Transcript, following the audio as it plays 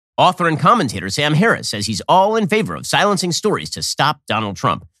Author and commentator Sam Harris says he's all in favor of silencing stories to stop Donald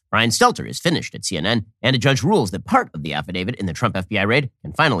Trump. Brian Stelter is finished at CNN, and a judge rules that part of the affidavit in the Trump FBI raid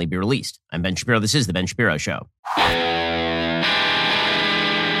can finally be released. I'm Ben Shapiro. This is The Ben Shapiro Show.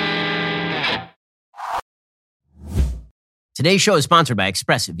 Today's show is sponsored by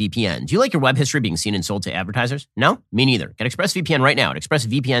ExpressVPN. Do you like your web history being seen and sold to advertisers? No? Me neither. Get ExpressVPN right now at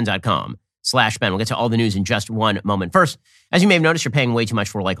expressvpn.com/Ben. We'll get to all the news in just one moment. First, as you may have noticed, you're paying way too much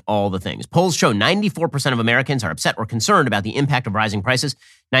for like all the things. Polls show 94% of Americans are upset or concerned about the impact of rising prices.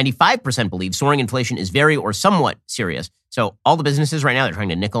 95% believe soaring inflation is very or somewhat serious. So all the businesses right now, they're trying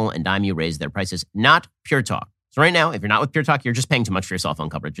to nickel and dime you, raise their prices. Not Pure Talk. So right now, if you're not with Pure Talk, you're just paying too much for your cell phone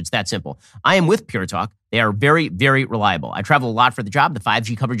coverage. It's that simple. I am with Pure Talk. They are very, very reliable. I travel a lot for the job. The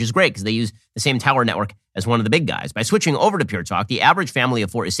 5G coverage is great because they use the same tower network as one of the big guys. By switching over to Pure Talk, the average family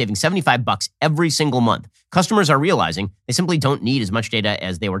of four is saving $75 every single month. Customers are realizing they simply don't need as much data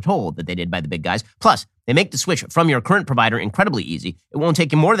as they were told that they did by the big guys. Plus, they make the switch from your current provider incredibly easy. It won't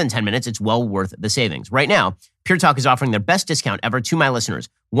take you more than 10 minutes. It's well worth the savings. Right now, Pure Talk is offering their best discount ever to my listeners.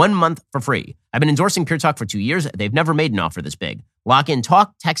 1 month for free. I've been endorsing Pure Talk for 2 years. They've never made an offer this big. Lock in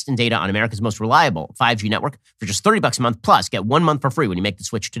talk, text, and data on America's most reliable 5G network for just $30 a month. Plus, get 1 month for free when you make the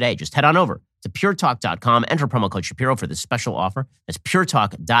switch today. Just head on over to puretalk.com. Enter promo code Shapiro for this special offer. That's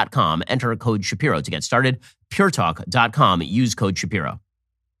puretalk.com. Enter code Shapiro to get started. puretalk.com. Use code Shapiro.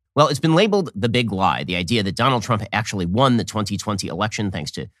 Well, it's been labeled the big lie, the idea that Donald Trump actually won the 2020 election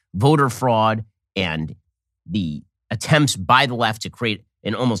thanks to voter fraud and the attempts by the left to create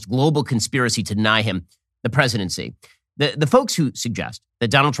an almost global conspiracy to deny him the presidency. The folks who suggest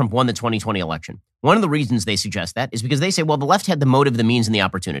that Donald Trump won the 2020 election, one of the reasons they suggest that is because they say, well, the left had the motive, the means, and the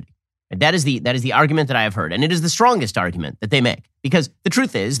opportunity. And that is the argument that I have heard. And it is the strongest argument that they make. Because the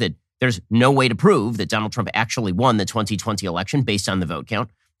truth is that there's no way to prove that Donald Trump actually won the 2020 election based on the vote count.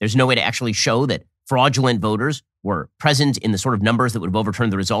 There's no way to actually show that fraudulent voters were present in the sort of numbers that would have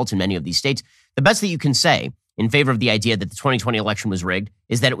overturned the results in many of these states. The best that you can say in favor of the idea that the 2020 election was rigged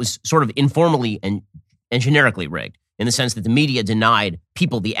is that it was sort of informally and generically rigged, in the sense that the media denied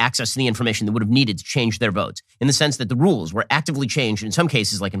people the access to the information they would have needed to change their votes, in the sense that the rules were actively changed in some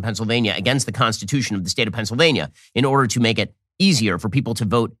cases, like in Pennsylvania, against the Constitution of the state of Pennsylvania, in order to make it easier for people to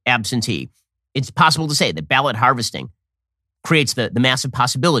vote absentee. It's possible to say that ballot harvesting creates the massive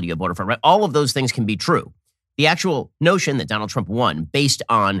possibility of voter fraud. Right? All of those things can be true. The actual notion that Donald Trump won based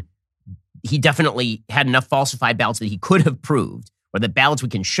on he definitely had enough falsified ballots that he could have proved, or the ballots we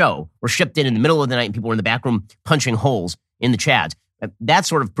can show were shipped in the middle of the night and people were in the back room punching holes in the chads. That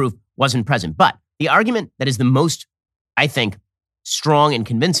sort of proof wasn't present. But the argument that is the most, I think, strong and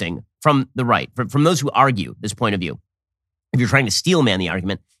convincing from the right, from those who argue this point of view, if you're trying to steel man the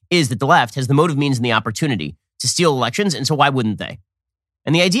argument, is that the left has the motive, means, and the opportunity to steal elections, and so why wouldn't they?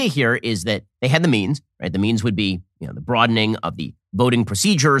 And the idea here is that they had the means, right? The means would be, the broadening of the voting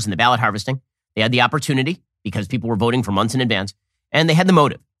procedures and the ballot harvesting. They had the opportunity because people were voting for months in advance, and they had the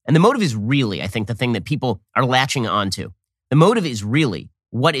motive. And the motive is really, I think, the thing that people are latching onto. The motive is really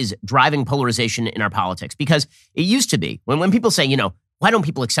what is driving polarization in our politics, because it used to be when people say, why don't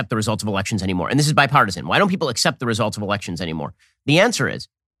people accept the results of elections anymore? And this is bipartisan. Why don't people accept the results of elections anymore? The answer is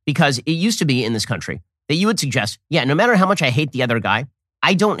because it used to be in this country that you would suggest, no matter how much I hate the other guy,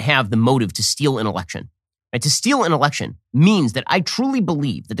 I don't have the motive to steal an election. Right? To steal an election means that I truly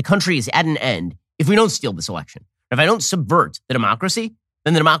believe that the country is at an end if we don't steal this election. If I don't subvert the democracy,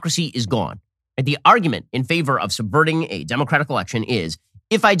 then the democracy is gone. Right? The argument in favor of subverting a democratic election is,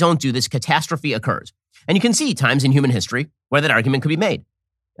 if I don't do this, catastrophe occurs. And you can see times in human history where that argument could be made.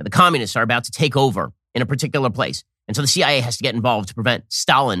 The communists are about to take over in a particular place, and so the CIA has to get involved to prevent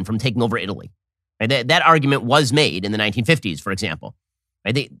Stalin from taking over Italy. Right? That argument was made in the 1950s, for example.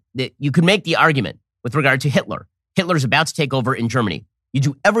 Right? You could make the argument with regard to Hitler. Hitler's about to take over in Germany. You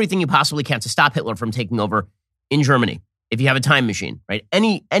do everything you possibly can to stop Hitler from taking over in Germany. If you have a time machine, right?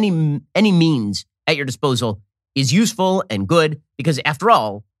 Any means at your disposal is useful and good because, after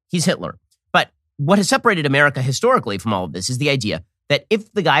all, he's Hitler. But what has separated America historically from all of this is the idea that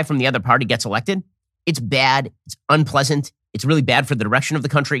if the guy from the other party gets elected, it's bad, it's unpleasant, it's really bad for the direction of the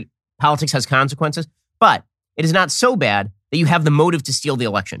country. Politics has consequences, but it is not so bad that you have the motive to steal the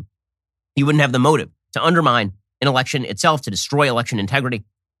election. You wouldn't have the motive to undermine an election itself, to destroy election integrity.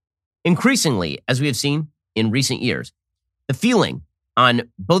 Increasingly, as we have seen in recent years, the feeling on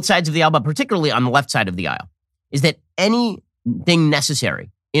both sides of the aisle, but particularly on the left side of the aisle, is that anything necessary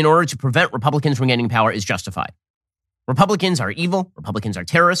in order to prevent Republicans from gaining power is justified. Republicans are evil. Republicans are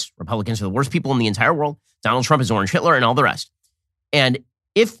terrorists. Republicans are the worst people in the entire world. Donald Trump is Orange Hitler and all the rest. And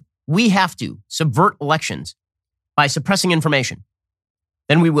if we have to subvert elections by suppressing information,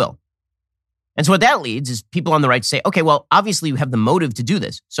 then we will. And so what that leads is people on the right to say, okay, well, obviously you have the motive to do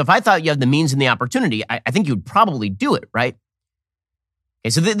this. So if I thought you had the means and the opportunity, I think you would probably do it, right? Okay,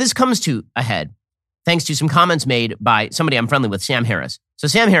 so this comes to a head thanks to some comments made by somebody I'm friendly with, Sam Harris. So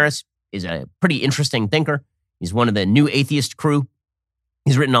Sam Harris is a pretty interesting thinker. He's one of the new atheist crew.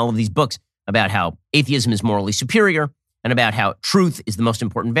 He's written all of these books about how atheism is morally superior and about how truth is the most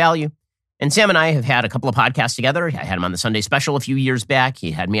important value. And Sam and I have had a couple of podcasts together. I had him on the Sunday Special a few years back.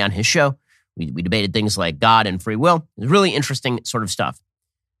 He had me on his show. We debated things like God and free will. It was really interesting sort of stuff.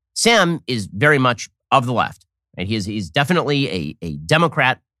 Sam is very much of the left. Right? He's definitely a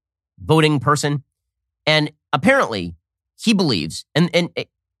Democrat voting person. And apparently he believes, and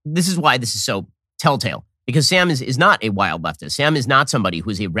this is why this is so telltale, because Sam is not a wild leftist. Sam is not somebody who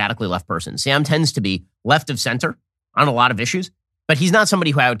is a radically left person. Sam tends to be left of center on a lot of issues, but he's not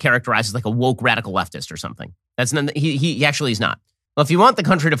somebody who I would characterize as like a woke radical leftist or something. That's not, he actually is not. Well, if you want the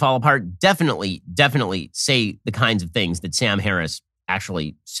country to fall apart, definitely say the kinds of things that Sam Harris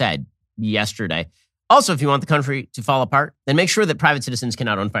actually said yesterday. Also, if you want the country to fall apart, then make sure that private citizens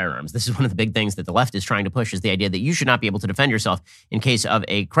cannot own firearms. This is one of the big things that the left is trying to push, is the idea that you should not be able to defend yourself in case of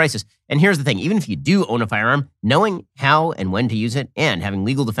a crisis. And here's the thing, even if you do own a firearm, knowing how and when to use it and having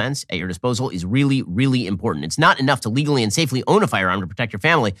legal defense at your disposal is really, really important. It's not enough to legally and safely own a firearm to protect your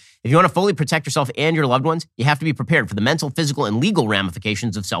family. If you want to fully protect yourself and your loved ones, you have to be prepared for the mental, physical, and legal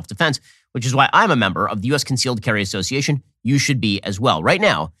ramifications of self-defense, which is why I'm a member of the U.S. Concealed Carry Association. You should be as well. Right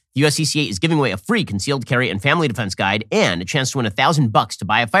now, the USCCA is giving away a free concealed carry and family defense guide and a chance to win $1,000 to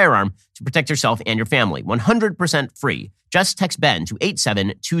buy a firearm to protect yourself and your family. 100% free. Just text BEN to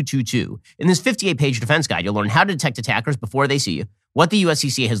 87222. In this 58-page defense guide, you'll learn how to detect attackers before they see you, what the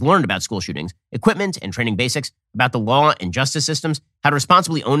USCCA has learned about school shootings, equipment and training basics, about the law and justice systems, how to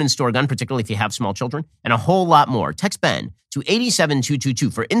responsibly own and store a gun, particularly if you have small children, and a whole lot more. Text BEN to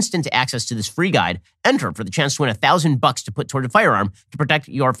 87222 for instant access to this free guide. Enter for the chance to win $1,000 to put toward a firearm to protect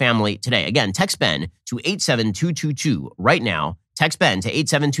your family today. Again, text BEN to 87222 right now. Text BEN to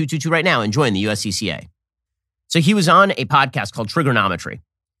 87222 right now and join the USCCA. So he was on a podcast called Trigonometry,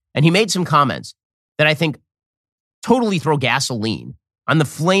 and he made some comments that I think totally throw gasoline on the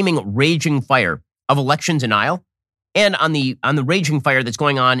flaming, raging fire of election denial and on the raging fire that's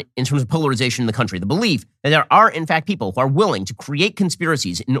going on in terms of polarization in the country. The belief that there are, in fact, people who are willing to create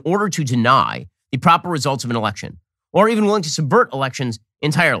conspiracies in order to deny the proper results of an election, or even willing to subvert elections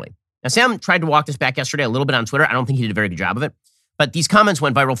entirely. Now, Sam tried to walk this back yesterday a little bit on Twitter. I don't think he did a very good job of it. But these comments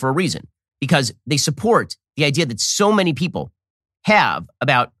went viral for a reason, because they support the idea that so many people have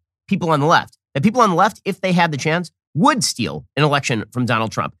about people on the left. That people on the left, if they had the chance, would steal an election from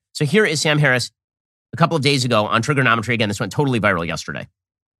Donald Trump. So here is Sam Harris a couple of days ago on Trigonometry. Again, this went totally viral yesterday.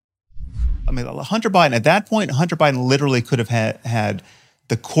 I mean, Hunter Biden, at that point, Hunter Biden literally could have had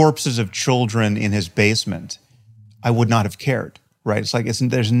the corpses of children in his basement. I would not have cared, right? It's like,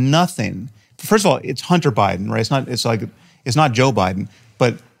 there's nothing. First of all, it's Hunter Biden, right? It's not Joe Biden.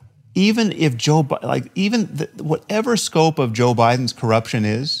 But even if whatever scope of Joe Biden's corruption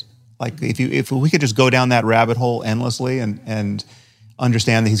is, like if we could just go down that rabbit hole endlessly and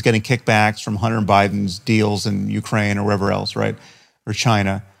understand that he's getting kickbacks from Hunter Biden's deals in Ukraine or wherever else, right? Or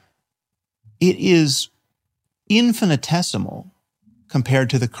China. It is infinitesimal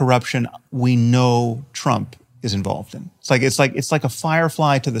compared to the corruption we know Trump is involved in. It's like a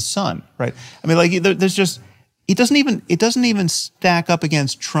firefly to the sun, right? I mean, like there's just, it doesn't even stack up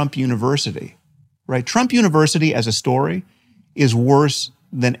against Trump University, right? Trump University as a story is worse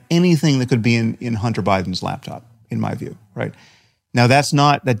than anything that could be in Hunter Biden's laptop, in my view, right? Now,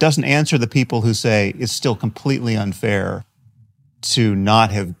 that doesn't answer the people who say it's still completely unfair to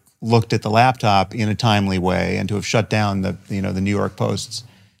not have looked at the laptop in a timely way and to have shut down the New York Post's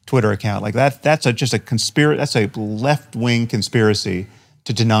Twitter account. Like that's just a conspiracy. That's a left-wing conspiracy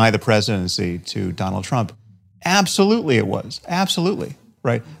to deny the presidency to Donald Trump. Absolutely, it was. Absolutely,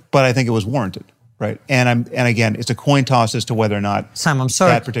 right? But I think it was warranted. Right, and again, it's a coin toss as to whether or not Sam, I'm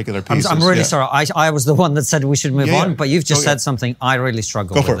sorry. That particular piece. I'm really sorry. I was the one that said we should move on, but you've just said something I really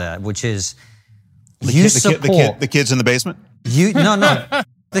struggle with there, which is the kids in the basement.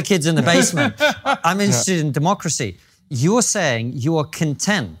 The kids in the basement. I'm interested in democracy. You're saying you are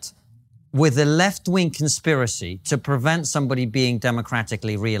content with a left-wing conspiracy to prevent somebody being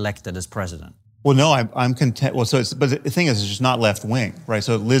democratically re-elected as president. Well, no, I'm content. Well, but the thing is, it's just not left-wing, right?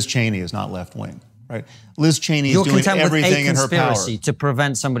 So Liz Cheney is not left-wing. Right, Liz Cheney is doing everything in her power. You're content with a conspiracy to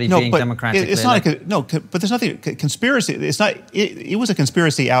prevent somebody being democratically elected. But there's nothing conspiracy. It's not. It was a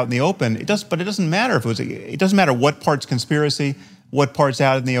conspiracy out in the open. But it doesn't matter if it was. It doesn't matter what part's conspiracy, what part's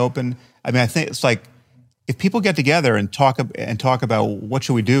out in the open. I mean, I think it's like if people get together and talk about what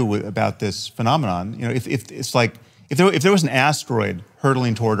should we do about this phenomenon, if it's like if there was an asteroid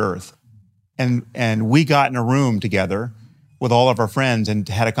hurtling toward Earth, and we got in a room together with all of our friends and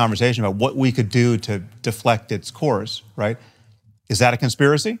had a conversation about what we could do to deflect its course, right? Is that a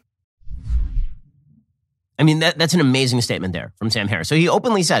conspiracy? I mean, that's an amazing statement there from Sam Harris. So he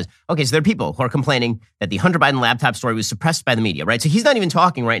openly says, okay, so there are people who are complaining that the Hunter Biden laptop story was suppressed by the media, right? So he's not even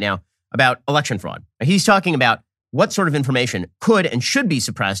talking right now about election fraud. He's talking about what sort of information could and should be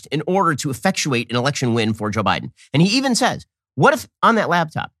suppressed in order to effectuate an election win for Joe Biden. And he even says, what if on that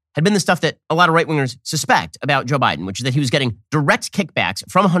laptop had been the stuff that a lot of right-wingers suspect about Joe Biden, which is that he was getting direct kickbacks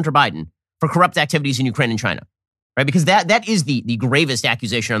from Hunter Biden for corrupt activities in Ukraine and China, right? Because that is the gravest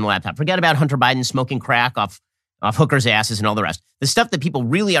accusation on the laptop. Forget about Hunter Biden smoking crack off hookers' asses and all the rest. The stuff that people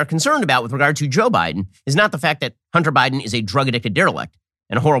really are concerned about with regard to Joe Biden is not the fact that Hunter Biden is a drug-addicted derelict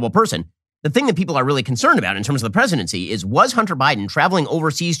and a horrible person. The thing that people are really concerned about in terms of the presidency is, was Hunter Biden traveling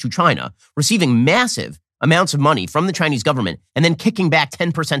overseas to China, receiving massive amounts of money from the Chinese government, and then kicking back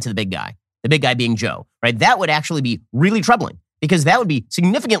 10% to the big guy being Joe, right? That would actually be really troubling, because that would be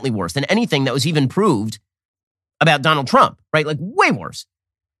significantly worse than anything that was even proved about Donald Trump, right? Like way worse.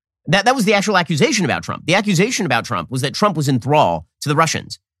 That was the actual accusation about Trump. The accusation about Trump was that Trump was in thrall to the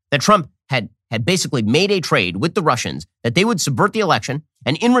Russians, that Trump had basically made a trade with the Russians, that they would subvert the election,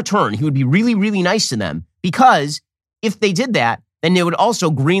 and in return, he would be really, really nice to them, because if they did that, then they would also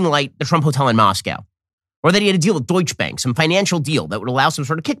greenlight the Trump Hotel in Moscow. Or that he had a deal with Deutsche Bank, some financial deal that would allow some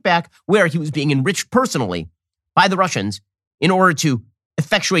sort of kickback where he was being enriched personally by the Russians in order to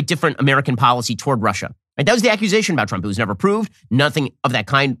effectuate different American policy toward Russia. Right? That was the accusation about Trump. It was never proved. Nothing of that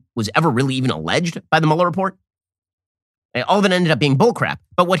kind was ever really even alleged by the Mueller report. And all of it ended up being bullcrap.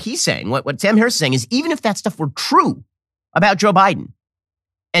 But what he's saying, what Sam Harris is saying is, even if that stuff were true about Joe Biden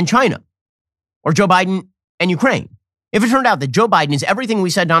and China, or Joe Biden and Ukraine, if it turned out that Joe Biden is everything we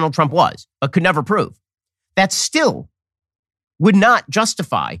said Donald Trump was, but could never prove, that still would not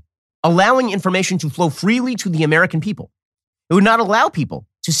justify allowing information to flow freely to the American people. It would not allow people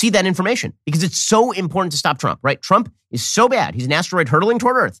to see that information, because it's so important to stop Trump, right? Trump is so bad. He's an asteroid hurtling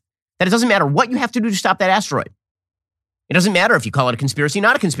toward Earth that it doesn't matter what you have to do to stop that asteroid. It doesn't matter if you call it a conspiracy,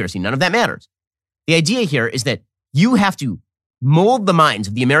 not a conspiracy. None of that matters. The idea here is that you have to mold the minds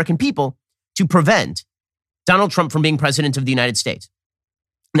of the American people to prevent Donald Trump from being president of the United States.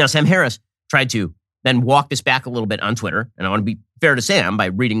 Now, Sam Harris tried to then walk this back a little bit on Twitter, and I want to be fair to Sam by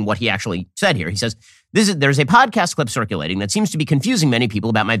reading what he actually said here. He says, there's a podcast clip circulating that seems to be confusing many people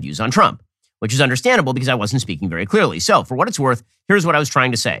about my views on Trump, which is understandable because I wasn't speaking very clearly. So, for what it's worth, here's what I was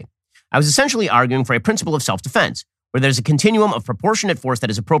trying to say. I was essentially arguing for a principle of self-defense, where there's a continuum of proportionate force that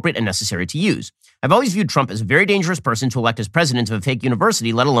is appropriate and necessary to use. I've always viewed Trump as a very dangerous person to elect as president of a fake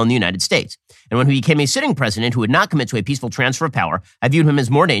university, let alone the United States. And when he became a sitting president who would not commit to a peaceful transfer of power, I viewed him as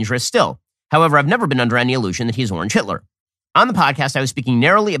more dangerous still. However, I've never been under any illusion that he's Orange Hitler. On the podcast, I was speaking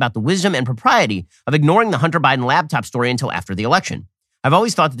narrowly about the wisdom and propriety of ignoring the Hunter Biden laptop story until after the election. I've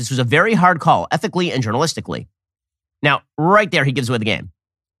always thought that this was a very hard call, ethically and journalistically. Now, right there, he gives away the game.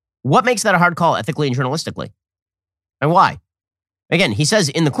 What makes that a hard call, ethically and journalistically? And why? Again, he says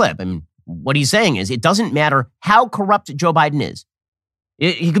in the clip, what he's saying is it doesn't matter how corrupt Joe Biden is.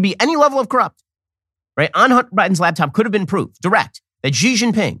 He could be any level of corrupt, right? On Hunter Biden's laptop could have been proof, direct, that Xi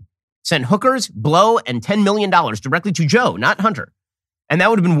Jinping sent hookers, blow, and $10 million directly to Joe, not Hunter. And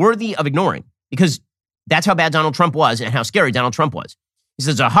that would have been worthy of ignoring, because that's how bad Donald Trump was and how scary Donald Trump was. He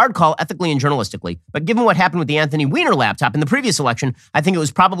says it's a hard call ethically and journalistically, but given what happened with the Anthony Weiner laptop in the previous election, I think it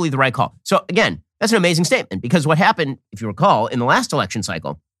was probably the right call. So again, that's an amazing statement, because what happened, if you recall, in the last election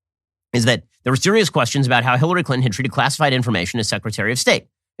cycle is that there were serious questions about how Hillary Clinton had treated classified information as Secretary of State.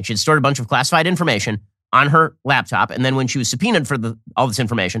 And she had stored a bunch of classified information on her laptop, and then when she was subpoenaed for all this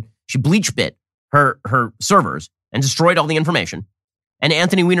information, she bleach bit her servers and destroyed all the information. And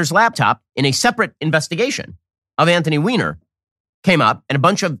Anthony Weiner's laptop, in a separate investigation of Anthony Weiner, came up, and a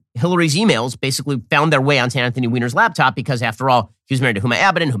bunch of Hillary's emails basically found their way onto Anthony Weiner's laptop, because after all, he was married to Huma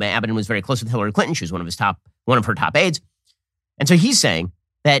Abedin. Huma Abedin was very close with Hillary Clinton. She was one of her top aides. And so he's saying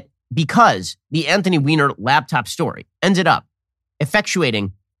that because the Anthony Weiner laptop story ended up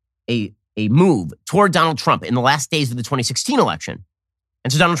effectuating a move toward Donald Trump in the last days of the 2016 election,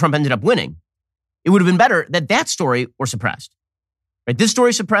 and so Donald Trump ended up winning, it would have been better that story were suppressed. Right? This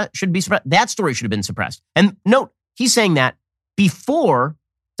story should be suppressed. That story should have been suppressed. And note, he's saying that before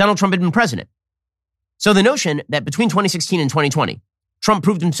Donald Trump had been president. So the notion that between 2016 and 2020, Trump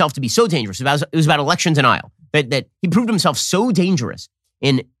proved himself to be so dangerous, it was about election denial, that he proved himself so dangerous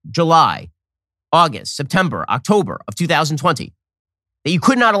in July, August, September, October of 2020, that you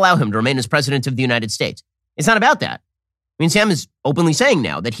could not allow him to remain as president of the United States. It's not about that. I mean, Sam is openly saying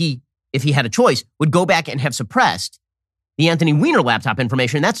now that he, if he had a choice, would go back and have suppressed the Anthony Weiner laptop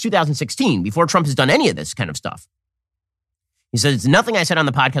information. That's 2016, before Trump has done any of this kind of stuff. He says, nothing I said on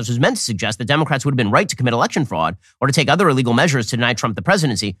the podcast was meant to suggest that Democrats would have been right to commit election fraud or to take other illegal measures to deny Trump the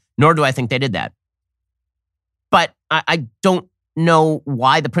presidency, nor do I think they did that. But I don't know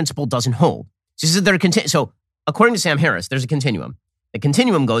why the principle doesn't hold. So according to Sam Harris, there's a continuum. The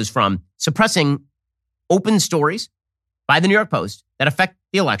continuum goes from suppressing open stories by the New York Post that affect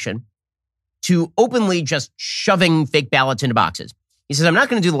the election to openly just shoving fake ballots into boxes. He says, I'm not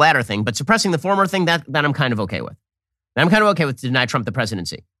going to do the latter thing, but suppressing the former thing, that I'm kind of okay with. And I'm kind of okay with to deny Trump the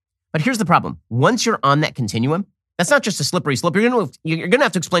presidency. But here's the problem. Once you're on that continuum, that's not just a slippery slope. You're going to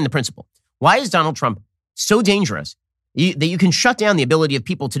have to explain the principle. Why is Donald Trump so dangerous that you can shut down the ability of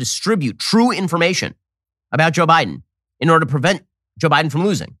people to distribute true information about Joe Biden in order to prevent Joe Biden from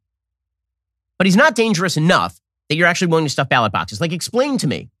losing? But he's not dangerous enough that you're actually willing to stuff ballot boxes. Like, explain to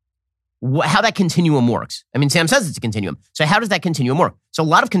me how that continuum works. I mean, Sam says it's a continuum. So how does that continuum work? So a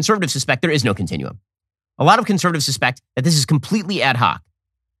lot of conservatives suspect there is no continuum. A lot of conservatives suspect that this is completely ad hoc.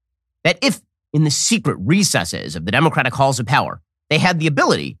 That if in the secret recesses of the Democratic halls of power, they had the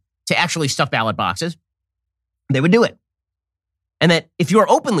ability to actually stuff ballot boxes, they would do it. And that if you're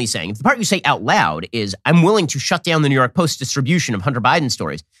openly saying, if the part you say out loud is, I'm willing to shut down the New York Post distribution of Hunter Biden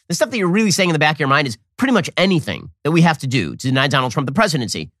stories, the stuff that you're really saying in the back of your mind is pretty much anything that we have to do to deny Donald Trump the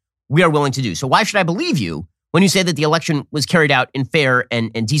presidency, we are willing to do. So why should I believe you when you say that the election was carried out in fair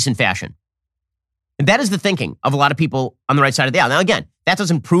and decent fashion? And that is the thinking of a lot of people on the right side of the aisle. Now, again, that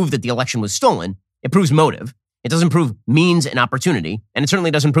doesn't prove that the election was stolen. It proves motive. It doesn't prove means and opportunity. And it certainly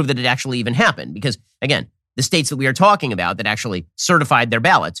doesn't prove that it actually even happened. Because, again, the states that we are talking about that actually certified their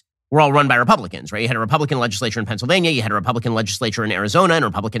ballots were all run by Republicans, right? You had a Republican legislature in Pennsylvania. You had a Republican legislature in Arizona and a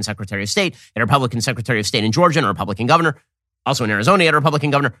Republican Secretary of State, and a Republican Secretary of State in Georgia and a Republican governor. Also in Arizona, you had a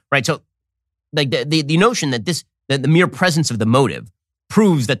Republican governor, right? So like the notion that that the mere presence of the motive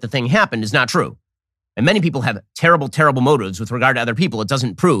proves that the thing happened is not true. And many people have terrible, terrible motives with regard to other people. It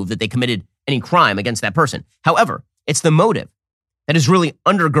doesn't prove that they committed any crime against that person. However, it's the motive that is really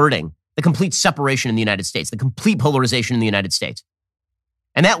undergirding the complete separation in the United States, the complete polarization in the United States.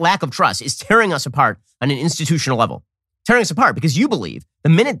 And that lack of trust is tearing us apart on an institutional level. Tearing us apart because you believe the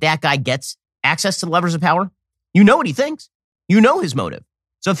minute that guy gets access to the levers of power, you know what he thinks. You know his motive.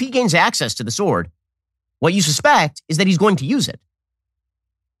 So if he gains access to the sword, what you suspect is that he's going to use it.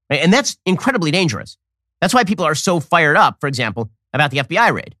 Right? And that's incredibly dangerous. That's why people are so fired up, for example, about the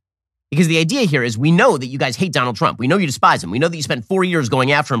FBI raid. Because the idea here is we know that you guys hate Donald Trump. We know you despise him. We know that you spent 4 years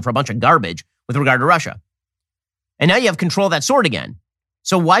going after him for a bunch of garbage with regard to Russia. And now you have control of that sword again.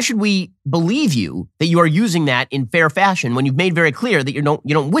 So why should we believe you that you are using that in fair fashion when you've made very clear that you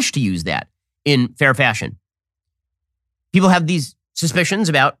don't wish to use that in fair fashion? People have these suspicions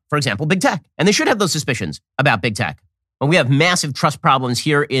about, for example, big tech. And they should have those suspicions about big tech. Well, we have massive trust problems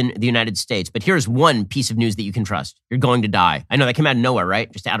here in the United States, but here's one piece of news that you can trust. You're going to die. I know that came out of nowhere,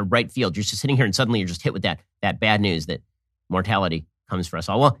 right? Just out of right field. You're just sitting here and suddenly you're just hit with that bad news that mortality comes for us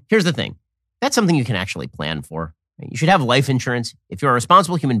all. Well, here's the thing. That's something you can actually plan for. You should have life insurance. If you're a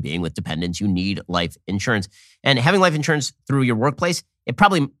responsible human being with dependents, you need life insurance. And having life insurance through your workplace, it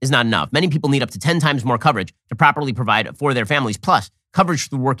probably is not enough. Many people need up to 10 times more coverage to properly provide for their families. Plus, coverage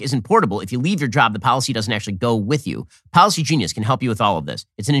through work isn't portable. If you leave your job, the policy doesn't actually go with you. Policy Genius can help you with all of this.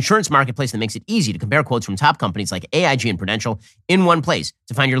 It's an insurance marketplace that makes it easy to compare quotes from top companies like AIG and Prudential in one place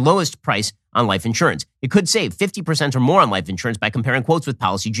to find your lowest price on life insurance. You could save 50% or more on life insurance by comparing quotes with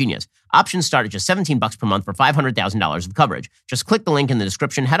Policy Genius. Options start at just $17 per month for $500,000 of coverage. Just click the link in the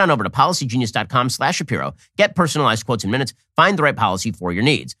description, head on over to policygenius.com/Shapiro, get personalized quotes in minutes, find the right policy for your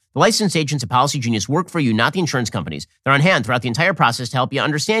needs. The licensed agents at Policy Genius work for you, not the insurance companies. They're on hand throughout the entire process to help you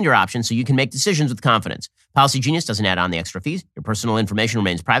understand your options so you can make decisions with confidence. Policy Genius doesn't add on the extra fees. Your personal information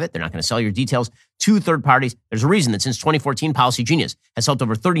remains private. They're not going to sell your details to third parties. There's a reason that since 2014, Policy Genius has helped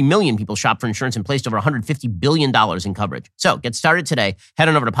over 30 million people shop for insurance and placed over $150 billion in coverage. So get started today. Head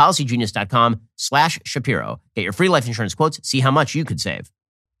on over to policygenius.com/Shapiro. Get your free life insurance quotes. See how much you could save.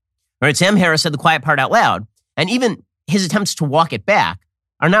 All right, Sam Harris said the quiet part out loud, and even his attempts to walk it back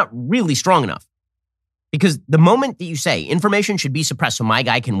are not really strong enough. Because the moment that you say information should be suppressed so my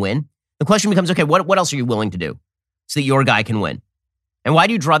guy can win, the question becomes, okay, what else are you willing to do so that your guy can win? And why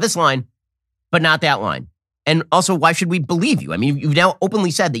do you draw this line, but not that line? And also, why should we believe you? I mean, you've now openly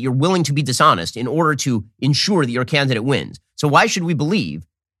said that you're willing to be dishonest in order to ensure that your candidate wins. So why should we believe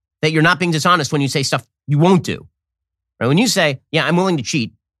that you're not being dishonest when you say stuff you won't do? Right? When you say, yeah, I'm willing to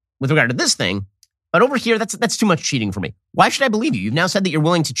cheat with regard to this thing, But over here, that's too much cheating for me. Why should I believe you? You've now said that you're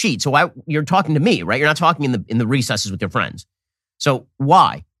willing to cheat. So you're talking to me, right? You're not talking in the recesses with your friends. So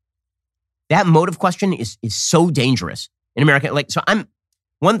why? That motive question is so dangerous in America.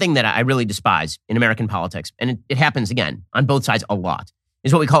 One thing that I really despise in American politics, and it happens again on both sides a lot,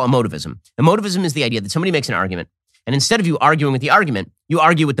 is what we call emotivism. Emotivism is the idea that somebody makes an argument, and instead of you arguing with the argument, you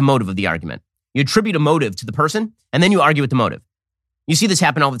argue with the motive of the argument. You attribute a motive to the person, and then you argue with the motive. You see this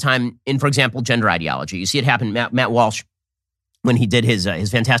happen all the time in, for example, gender ideology. You see it happen, Matt Walsh, when he did his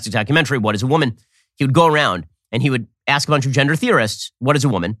fantastic documentary, What is a Woman? He would go around and he would ask a bunch of gender theorists, what is a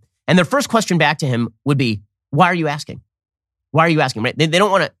woman? And their first question back to him would be, why are you asking? Why are you asking? Right? They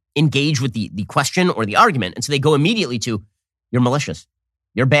don't want to engage with the question or the argument. And so they go immediately to, you're malicious.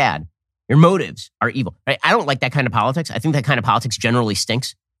 You're bad. Your motives are evil. Right? I don't like that kind of politics. I think that kind of politics generally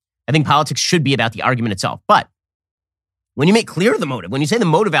stinks. I think politics should be about the argument itself. But when you make clear the motive, when you say the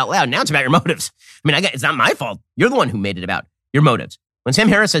motive out loud, now it's about your motives. I mean, it's not my fault. You're the one who made it about your motives. When Sam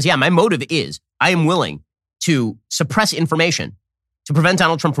Harris says, yeah, my motive is I am willing to suppress information to prevent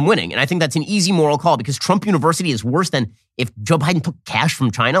Donald Trump from winning. And I think that's an easy moral call because Trump University is worse than if Joe Biden took cash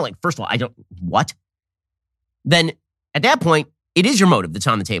from China. Like, first of all, what? Then at that point, it is your motive that's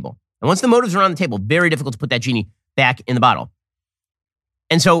on the table. And once the motives are on the table, very difficult to put that genie back in the bottle.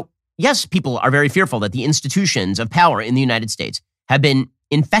 And so, yes, people are very fearful that the institutions of power in the United States have been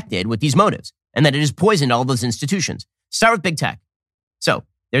infected with these motives and that it has poisoned all those institutions. Start with big tech. So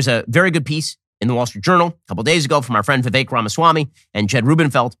there's a very good piece in the Wall Street Journal a couple days ago from our friend Vivek Ramaswamy and Jed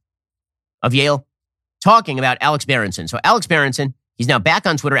Rubenfeld of Yale talking about Alex Berenson. So Alex Berenson, he's now back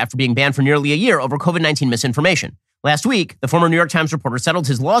on Twitter after being banned for nearly a year over COVID-19 misinformation. Last week, the former New York Times reporter settled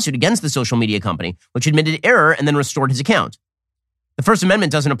his lawsuit against the social media company, which admitted error and then restored his account. The First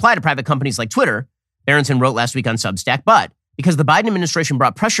Amendment doesn't apply to private companies like Twitter, Berenson wrote last week on Substack, but because the Biden administration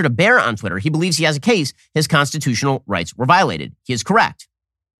brought pressure to bear on Twitter, he believes he has a case his constitutional rights were violated. He is correct.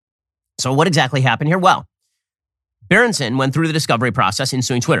 So what exactly happened here? Well, Berenson went through the discovery process in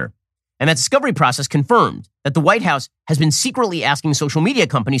suing Twitter, and that discovery process confirmed that the White House has been secretly asking social media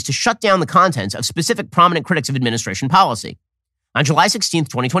companies to shut down the contents of specific prominent critics of administration policy. On July 16th,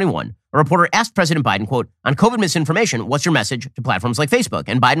 2021, a reporter asked President Biden, quote, on COVID misinformation, what's your message to platforms like Facebook?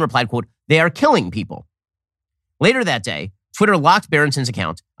 And Biden replied, quote, they are killing people. Later that day, Twitter locked Berenson's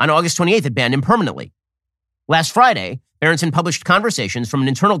account. On August 28th, it banned him permanently. Last Friday, Berenson published conversations from an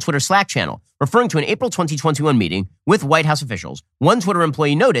internal Twitter Slack channel referring to an April 2021 meeting with White House officials. One Twitter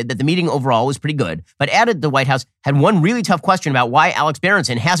employee noted that the meeting overall was pretty good, but added the White House had one really tough question about why Alex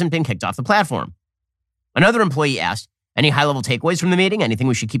Berenson hasn't been kicked off the platform. Another employee asked, any high-level takeaways from the meeting? Anything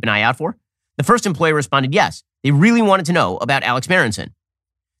we should keep an eye out for? The first employee responded, yes. They really wanted to know about Alex Berenson.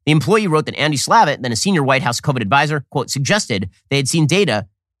 The employee wrote that Andy Slavitt, then a senior White House COVID advisor, quote, suggested they had seen data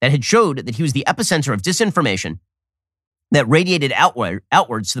that had showed that he was the epicenter of disinformation that radiated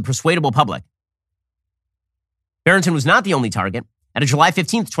outwards to the persuadable public. Berenson was not the only target. At a July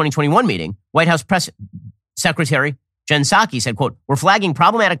 15th, 2021 meeting, White House Press Secretary Jen Psaki said, quote, we're flagging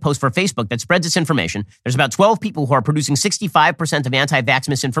problematic posts for Facebook that spread disinformation. There's about 12 people who are producing 65% of anti-vax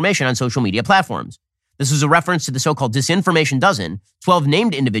misinformation on social media platforms. This was a reference to the so-called Disinformation Dozen, 12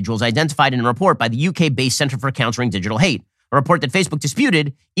 named individuals identified in a report by the UK-based Center for Countering Digital Hate, a report that Facebook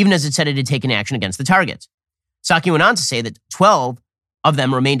disputed even as it said it had taken action against the targets. Psaki went on to say that 12 of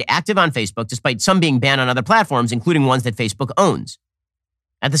them remained active on Facebook despite some being banned on other platforms, including ones that Facebook owns.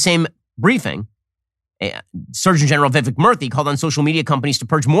 At the same briefing, Surgeon General Vivek Murthy called on social media companies to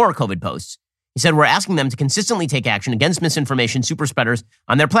purge more COVID posts. He said, we're asking them to consistently take action against misinformation super spreaders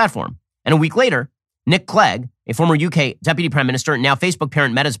on their platform. And a week later, Nick Clegg, a former UK deputy prime minister and now Facebook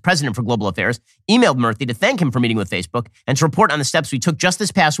parent Meta's president for global affairs, emailed Murthy to thank him for meeting with Facebook and to report on the steps we took just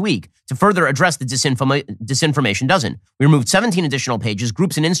this past week to further address the Disinformation Dozen. We removed 17 additional pages,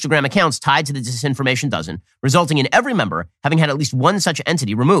 groups, and Instagram accounts tied to the Disinformation Dozen, resulting in every member having had at least one such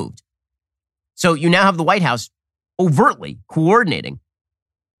entity removed. So you now have the White House overtly coordinating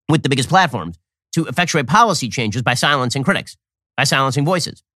with the biggest platforms to effectuate policy changes by silencing critics, by silencing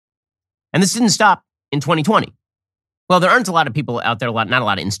voices. And this didn't stop in 2020. Well, there aren't a lot of people out there, not a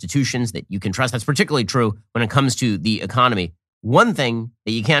lot of institutions that you can trust. That's particularly true when it comes to the economy. One thing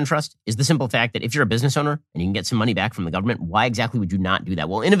that you can trust is the simple fact that if you're a business owner and you can get some money back from the government, why exactly would you not do that?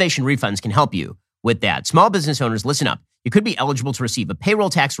 Well, Innovation Refunds can help you with that. Small business owners, listen up. You could be eligible to receive a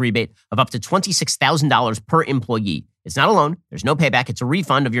payroll tax rebate of up to $26,000 per employee. It's not a loan. There's no payback. It's a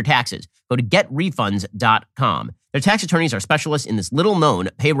refund of your taxes. Go to getrefunds.com. Their tax attorneys are specialists in this little-known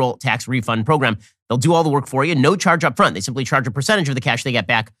payroll tax refund program. They'll do all the work for you, no charge up front. They simply charge a percentage of the cash they get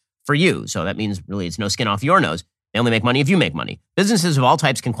back for you. So that means really it's no skin off your nose. They only make money if you make money. Businesses of all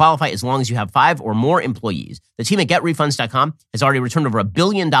types can qualify as long as you have 5 or more employees. The team at GetRefunds.com has already returned over $1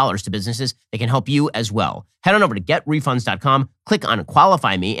 billion to businesses. They can help you as well. Head on over to GetRefunds.com, click on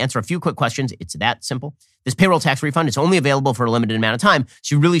Qualify Me, answer a few quick questions. It's that simple. This payroll tax refund is only available for a limited amount of time,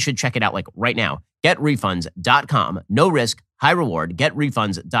 so you really should check it out right now. GetRefunds.com. No risk, high reward.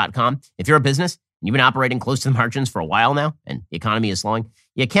 GetRefunds.com. If you're a business and you've been operating close to the margins for a while now and the economy is slowing,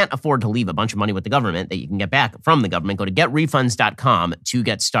 you can't afford to leave a bunch of money with the government that you can get back from the government. Go to GetRefunds.com to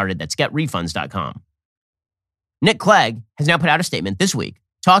get started. That's GetRefunds.com. Nick Clegg has now put out a statement this week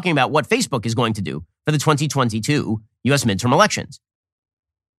talking about what Facebook is going to do for the 2022 U.S. midterm elections.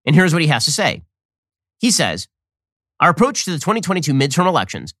 And here's what he has to say. He says, our approach to the 2022 midterm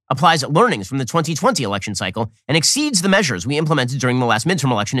elections applies learnings from the 2020 election cycle and exceeds the measures we implemented during the last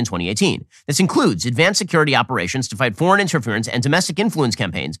midterm election in 2018. This includes advanced security operations to fight foreign interference and domestic influence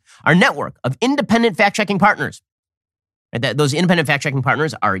campaigns, our network of independent fact-checking partners. Those independent fact-checking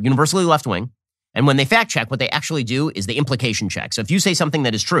partners are universally left-wing, and when they fact-check, what they actually do is they implication check. So if you say something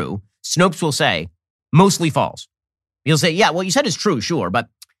that is true, Snopes will say, mostly false. He'll say, yeah, well, you said it's true, sure, but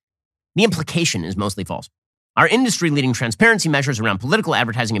the implication is mostly false. Our industry-leading transparency measures around political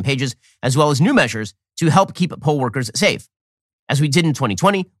advertising and pages, as well as new measures to help keep poll workers safe. As we did in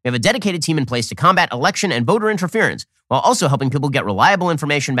 2020, we have a dedicated team in place to combat election and voter interference, while also helping people get reliable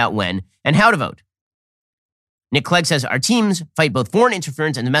information about when and how to vote. Nick Clegg says our teams fight both foreign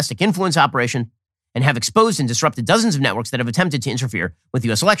interference and domestic influence operations and have exposed and disrupted dozens of networks that have attempted to interfere with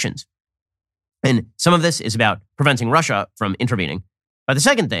U.S. elections. And some of this is about preventing Russia from intervening. But the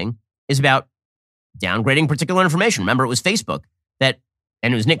second thing is about downgrading particular information. Remember, it was Facebook and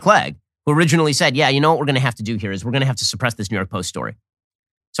it was Nick Clegg who originally said, yeah, you know what we're going to have to do here is we're going to have to suppress this New York Post story.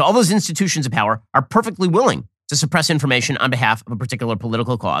 So all those institutions of power are perfectly willing to suppress information on behalf of a particular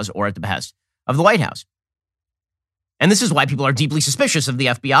political cause or at the behest of the White House. And this is why people are deeply suspicious of the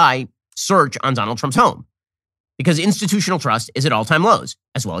FBI search on Donald Trump's home, because institutional trust is at all-time lows,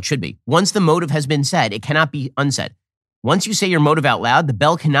 as well it should be. Once the motive has been said, it cannot be unsaid. Once you say your motive out loud, the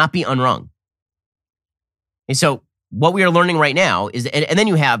bell cannot be unrung. And so what we are learning right now is, and then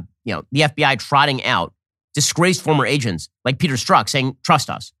you have, the FBI trotting out disgraced former agents like Peter Strzok saying, trust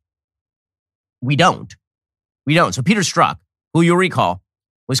us. We don't. So Peter Strzok, who you'll recall,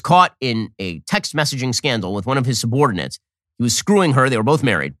 was caught in a text messaging scandal with one of his subordinates. He was screwing her. They were both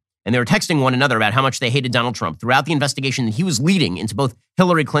married. And they were texting one another about how much they hated Donald Trump throughout the investigation that he was leading into both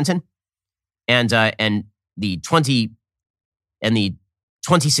Hillary Clinton and the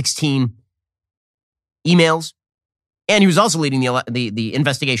 2016 emails. And he was also leading the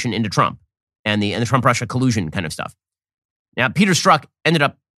investigation into Trump and the Trump-Russia collusion kind of stuff. Now, Peter Strzok ended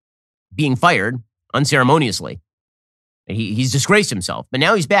up being fired unceremoniously. He's disgraced himself. But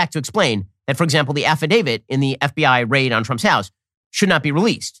now he's back to explain that, for example, the affidavit in the FBI raid on Trump's house should not be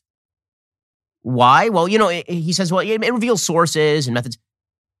released. Why? Well, he says, well, it reveals sources and methods.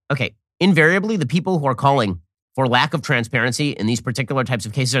 Okay, invariably, the people who are calling for lack of transparency in these particular types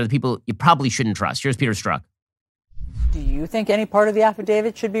of cases are the people you probably shouldn't trust. Here's Peter Strzok. Do you think any part of the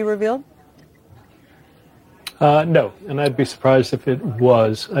affidavit should be revealed? No, and I'd be surprised if it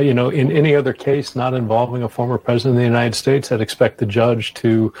was. In any other case not involving a former president of the United States, I'd expect the judge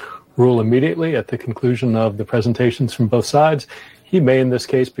to rule immediately at the conclusion of the presentations from both sides. He may, in this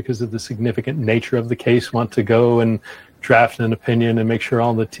case, because of the significant nature of the case, want to go and draft an opinion and make sure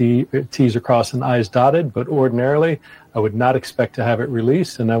all the T's are crossed and I's dotted. But ordinarily, I would not expect to have it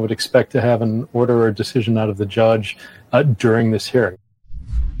released, and I would expect to have an order or decision out of the judge during this hearing.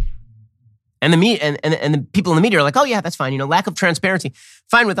 And the people in the media are like, oh, yeah, that's fine. Lack of transparency.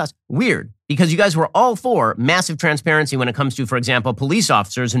 Fine with us. Weird, because you guys were all for massive transparency when it comes to, for example, police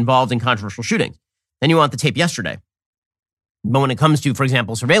officers involved in controversial shootings. Then you want the tape yesterday. But when it comes to, for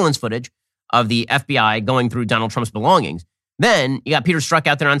example, surveillance footage of the FBI going through Donald Trump's belongings, then you got Peter Strzok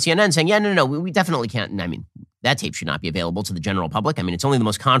out there on CNN saying, yeah, no, we definitely can't. And I mean, that tape should not be available to the general public. I mean, it's only the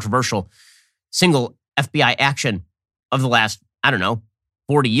most controversial single FBI action of the last,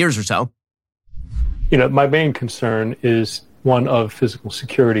 40 years or so. My main concern is one of physical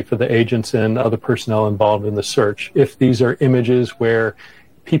security for the agents and other personnel involved in the search. If these are images where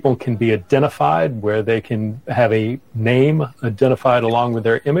people can be identified, where they can have a name identified along with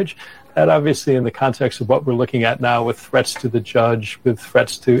their image, that obviously in the context of what we're looking at now with threats to the judge, with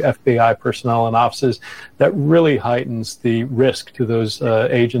threats to FBI personnel and offices, that really heightens the risk to those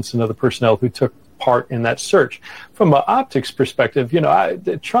agents and other personnel who took part in that search. From an optics perspective,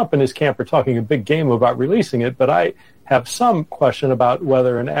 Trump and his camp are talking a big game about releasing it, but I have some question about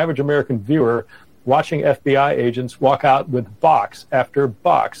whether an average American viewer watching FBI agents walk out with box after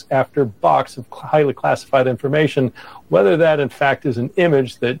box after box of highly classified information, whether that in fact is an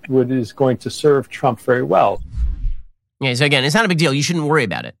image that is going to serve Trump very well. Yeah, so again, it's not a big deal. You shouldn't worry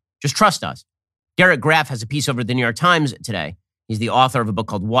about it. Just trust us. Garrett Graff has a piece over at the New York Times today. He's the author of a book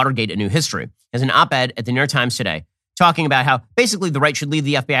called Watergate, A New History. He has an op-ed at the New York Times today talking about how basically the right should leave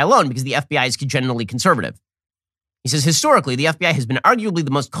the FBI alone because the FBI is generally conservative. He says, historically, the FBI has been arguably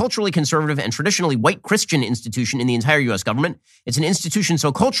the most culturally conservative and traditionally white Christian institution in the entire U.S. government. It's an institution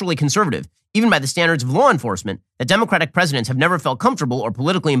so culturally conservative, even by the standards of law enforcement, that Democratic presidents have never felt comfortable or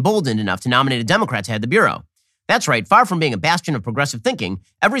politically emboldened enough to nominate a Democrat to head the Bureau. That's right, far from being a bastion of progressive thinking,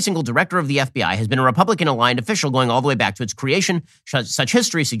 every single director of the FBI has been a Republican-aligned official going all the way back to its creation. Such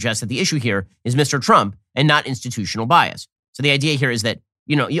history suggests that the issue here is Mr. Trump and not institutional bias. So the idea here is that,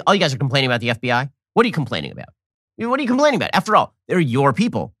 all you guys are complaining about the FBI. What are you complaining about? What are you complaining about? After all, they're your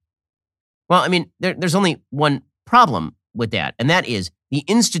people. Well, I mean, there's only one problem with that, and that is the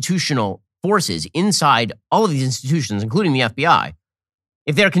institutional forces inside all of these institutions, including the FBI,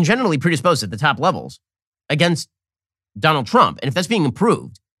 if they're congenitally predisposed at the top levels against Donald Trump, and if that's being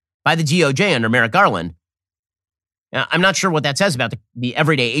approved by the DOJ under Merrick Garland, I'm not sure what that says about the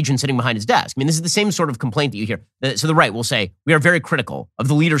everyday agent sitting behind his desk. I mean, this is the same sort of complaint that you hear. So the right will say, we are very critical of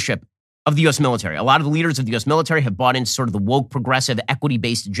the leadership of the U.S. military. A lot of the leaders of the U.S. military have bought into sort of the woke, progressive,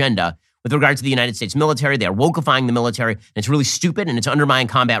 equity-based agenda with regard to the United States military. They are wokeifying the military, and it's really stupid, and it's undermining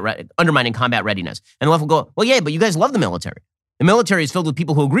combat readiness. And the left will go, well, yeah, but you guys love the military. The military is filled with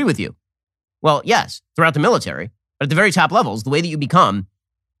people who agree with you. Well, yes, throughout the military, but at the very top levels, the way that you become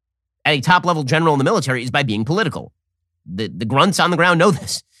a top-level general in the military is by being political. The grunts on the ground know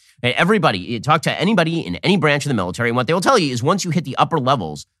this. Everybody, you talk to anybody in any branch of the military, and what they will tell you is once you hit the upper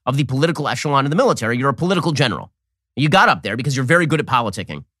levels of the political echelon of the military, you're a political general. You got up there because you're very good at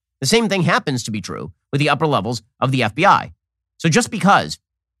politicking. The same thing happens to be true with the upper levels of the FBI. So just because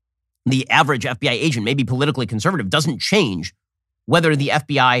the average FBI agent may be politically conservative doesn't change whether the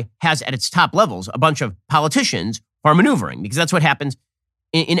FBI has at its top levels a bunch of politicians who are maneuvering, because that's what happens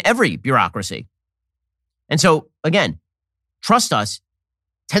in every bureaucracy. And so, again, trust us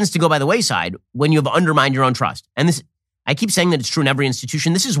tends to go by the wayside when you have undermined your own trust. And this, I keep saying that it's true in every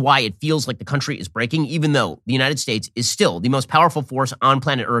institution. This is why it feels like the country is breaking, even though the United States is still the most powerful force on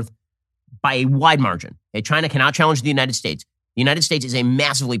planet Earth by a wide margin. Okay, China cannot challenge the United States. The United States is a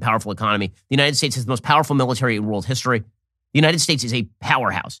massively powerful economy. The United States has the most powerful military in world history. The United States is a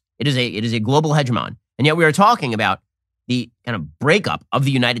powerhouse. It is a global hegemon. And yet we are talking about the kind of breakup of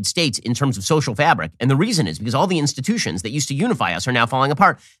the United States in terms of social fabric. And the reason is because all the institutions that used to unify us are now falling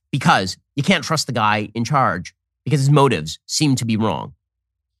apart because you can't trust the guy in charge because his motives seem to be wrong.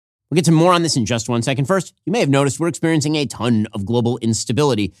 We'll get to more on this in just 1 second. First, you may have noticed we're experiencing a ton of global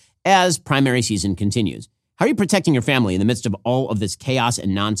instability as primary season continues. How are you protecting your family in the midst of all of this chaos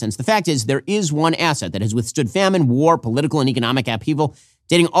and nonsense? The fact is, there is one asset that has withstood famine, war, political, and economic upheaval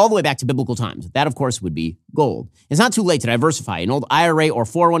dating all the way back to biblical times. That, of course, would be gold. It's not too late to diversify an old IRA or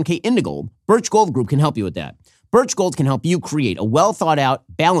 401k into gold. Birch Gold Group can help you with that. Birch Gold can help you create a well-thought-out,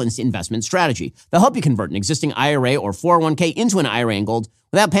 balanced investment strategy. They'll help you convert an existing IRA or 401k into an IRA in gold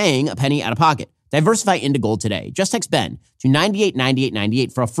without paying a penny out of pocket. Diversify into gold today. Just text Ben to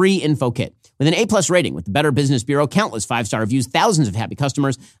 989898 for a free info kit. With an A-plus rating with the Better Business Bureau, countless 5-star reviews, thousands of happy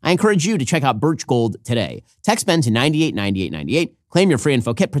customers, I encourage you to check out Birch Gold today. Text Ben to 989898. Claim your free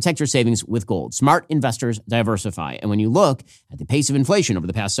info kit. Protect your savings with gold. Smart investors diversify. And when you look at the pace of inflation over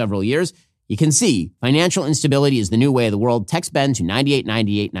the past several years, you can see financial instability is the new way of the world. Text Ben to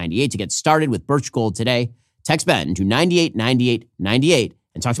 989898 to get started with Birch Gold today. Text Ben to 989898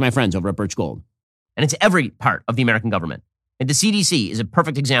 and talk to my friends over at Birch Gold. And it's every part of the American government. And the CDC is a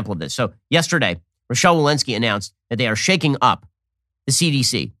perfect example of this. So yesterday, Rochelle Walensky announced that they are shaking up the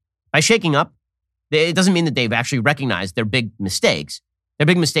CDC. By shaking up, it doesn't mean that they've actually recognized their big mistakes. Their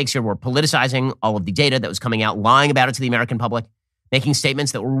big mistakes here were politicizing all of the data that was coming out, lying about it to the American public, making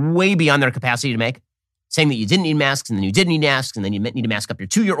statements that were way beyond their capacity to make, saying that you didn't need masks, and then you did need masks, and then you need to mask up your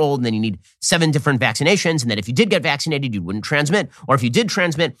 2-year-old, and then you need 7 different vaccinations, and that if you did get vaccinated, you wouldn't transmit. Or if you did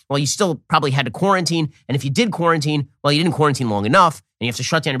transmit, well, you still probably had to quarantine. And if you did quarantine, well, you didn't quarantine long enough, and you have to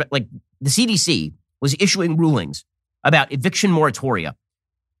shut down. Like, the CDC was issuing rulings about eviction moratoria.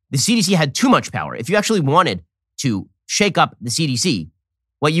 The CDC had too much power. If you actually wanted to shake up the CDC,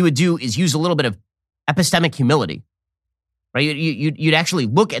 what you would do is use a little bit of epistemic humility, right? You'd actually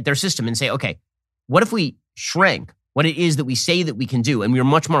look at their system and say, okay, what if we shrank what it is that we say that we can do, and we are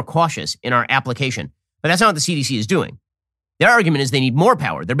much more cautious in our application? But that's not what the CDC is doing. Their argument is they need more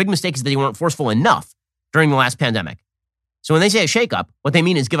power. Their big mistake is that they weren't forceful enough during the last pandemic. So when they say a shakeup, what they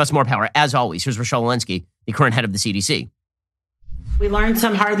mean is give us more power. As always, here's Rochelle Walensky, the current head of the CDC. We learned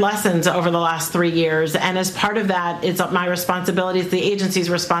some hard lessons over the last 3 years, and as part of that, it's my responsibility, it's the agency's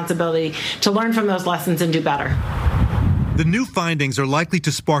responsibility to learn from those lessons and do better. The new findings are likely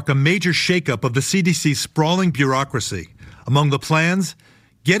to spark a major shakeup of the CDC's sprawling bureaucracy. Among the plans,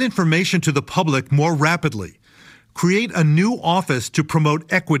 get information to the public more rapidly, create a new office to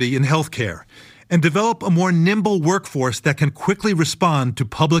promote equity in healthcare, and develop a more nimble workforce that can quickly respond to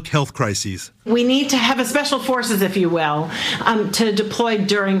public health crises. We need to have a special forces, if you will, to deploy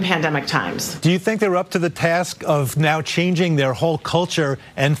during pandemic times. Do you think they're up to the task of now changing their whole culture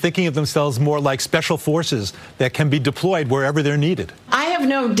and thinking of themselves more like special forces that can be deployed wherever they're needed? I have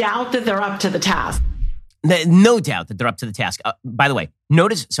no doubt that they're up to the task. No doubt that they're up to the task. By the way,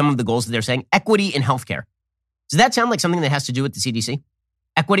 notice some of the goals that they're saying. Equity in healthcare. Does that sound like something that has to do with the CDC?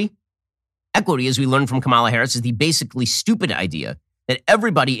 Equity? Equity, as we learned from Kamala Harris, is the basically stupid idea that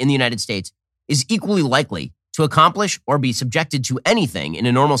everybody in the United States is equally likely to accomplish or be subjected to anything in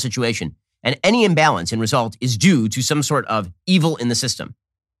a normal situation, and any imbalance in result is due to some sort of evil in the system.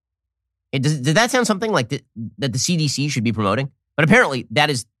 Did that sound something like that the CDC should be promoting? But apparently that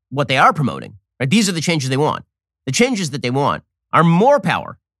is what they are promoting. Right? These are the changes they want. The changes that they want are more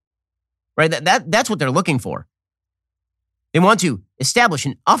power. Right? That's what they're looking for. They want to establish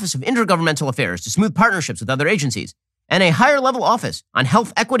an Office of Intergovernmental Affairs to smooth partnerships with other agencies and a higher level office on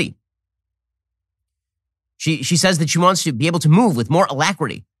health equity. She says that she wants to be able to move with more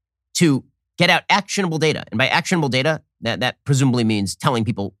alacrity to get out actionable data. And by actionable data, that presumably means telling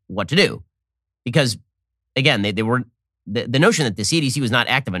people what to do. Because, again, they were the notion that the CDC was not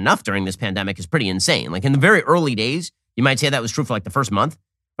active enough during this pandemic is pretty insane. Like in the very early days, you might say that was true for like the first month.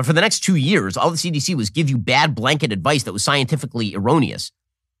 But for the next 2 years, all the CDC was give you bad blanket advice that was scientifically erroneous,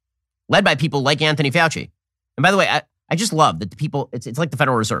 led by people like Anthony Fauci. And by the way, I just love that the people, it's like the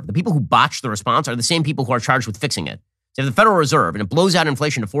Federal Reserve. The people who botch the response are the same people who are charged with fixing it. So if the Federal Reserve and it blows out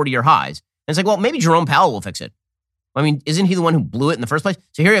inflation to 40-year highs, and it's like, well, maybe Jerome Powell will fix it. I mean, isn't he the one who blew it in the first place?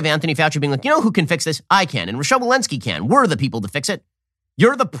 So here you have Anthony Fauci being like, you know who can fix this? I can. And Rochelle Walensky can. We're the people to fix it.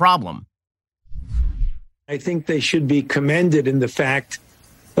 You're the problem. I think they should be commended in the fact,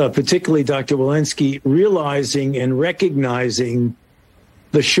 particularly Dr. Walensky, realizing and recognizing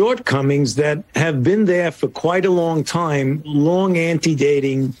the shortcomings that have been there for quite a long time, long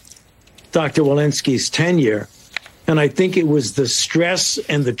antedating Dr. Walensky's tenure. And I think it was the stress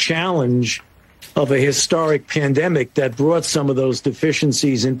and the challenge of a historic pandemic that brought some of those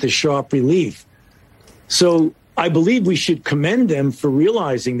deficiencies into sharp relief. So I believe we should commend them for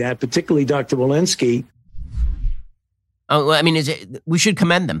realizing that, particularly Dr. Walensky. Oh, I mean, we should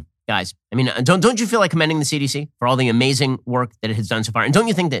commend them, guys. I mean, don't you feel like commending the CDC for all the amazing work that it has done so far? And don't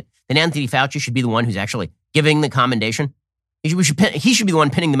you think that Anthony Fauci should be the one who's actually giving the commendation? He should be the one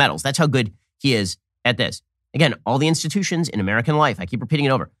pinning the medals. That's how good he is at this. Again, all the institutions in American life, I keep repeating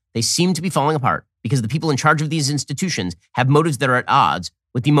it over, they seem to be falling apart because the people in charge of these institutions have motives that are at odds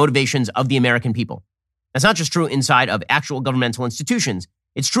with the motivations of the American people. That's not just true inside of actual governmental institutions.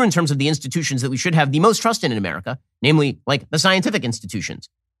 It's true in terms of the institutions that we should have the most trust in America, namely like the scientific institutions.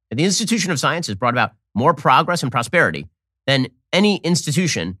 The institution of science has brought about more progress and prosperity than any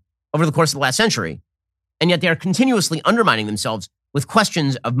institution over the course of the last century. And yet they are continuously undermining themselves with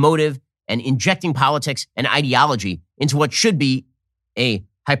questions of motive and injecting politics and ideology into what should be a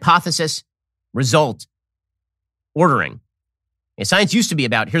hypothesis result ordering. Science used to be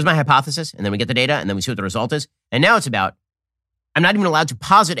about, here's my hypothesis, and then we get the data, and then we see what the result is. And now it's about, I'm not even allowed to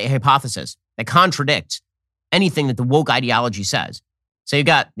posit a hypothesis that contradicts anything that the woke ideology says. So you've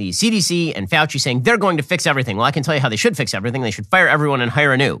got the CDC and Fauci saying they're going to fix everything. Well, I can tell you how they should fix everything. They should fire everyone and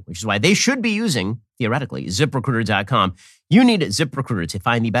hire anew, which is why they should be using, theoretically, ZipRecruiter.com. You need ZipRecruiter to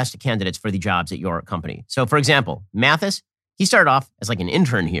find the best candidates for the jobs at your company. So, for example, Mathis, he started off as like an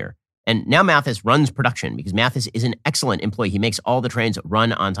intern here. And now Mathis runs production because Mathis is an excellent employee. He makes all the trains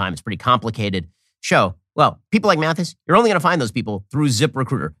run on time. It's a pretty complicated show. Well, people like Mathis, you're only going to find those people through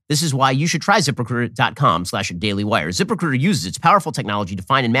ZipRecruiter. This is why you should try ZipRecruiter.com/dailywire. ZipRecruiter uses its powerful technology to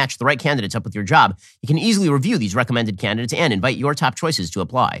find and match the right candidates up with your job. You can easily review these recommended candidates and invite your top choices to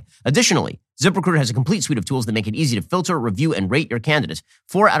apply. Additionally, ZipRecruiter has a complete suite of tools that make it easy to filter, review, and rate your candidates.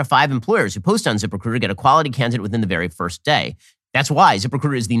 4 out of 5 employers who post on ZipRecruiter get a quality candidate within the very first day. That's why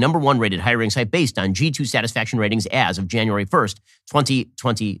ZipRecruiter is the #1 rated hiring site based on G2 satisfaction ratings as of January 1st,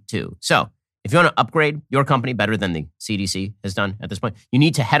 2022. So if you want to upgrade your company better than the CDC has done at this point, you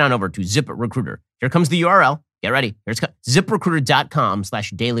need to head on over to ZipRecruiter. Here comes the URL. Get ready. Here's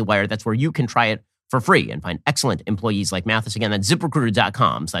ZipRecruiter.com/dailywire. That's where you can try it for free and find excellent employees like Mathis. Again, that's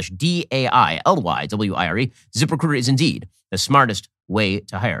ZipRecruiter.com/DAILYWIRE. ZipRecruiter is indeed the smartest way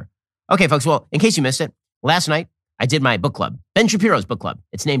to hire. Okay, folks, well, in case you missed it, last night I did my book club, Ben Shapiro's book club.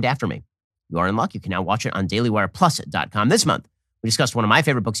 It's named after me. You are in luck. You can now watch it on DailyWirePlus.com. This month, we discussed one of my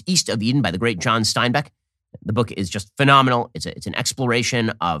favorite books, East of Eden by the great John Steinbeck. The book is just phenomenal. It's an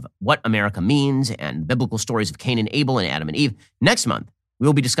exploration of what America means and biblical stories of Cain and Abel and Adam and Eve. Next month, we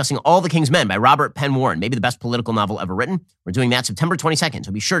will be discussing All the King's Men by Robert Penn Warren, maybe the best political novel ever written. We're doing that September 22nd,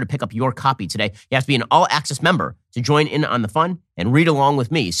 so be sure to pick up your copy today. You have to be an all-access member to join in on the fun and read along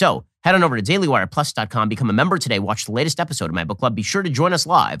with me. So head on over to DailyWirePlus.com, become a member today, watch the latest episode of my book club. Be sure to join us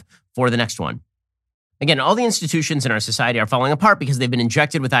live for the next one. Again, all the institutions in our society are falling apart because they've been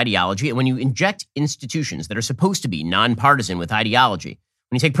injected with ideology. And when you inject institutions that are supposed to be nonpartisan with ideology,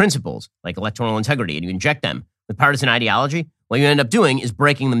 when you take principles like electoral integrity and you inject them with partisan ideology, what you end up doing is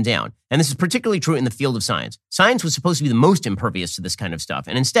breaking them down. And this is particularly true in the field of science. Science was supposed to be the most impervious to this kind of stuff.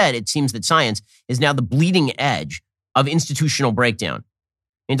 And instead, it seems that science is now the bleeding edge of institutional breakdown.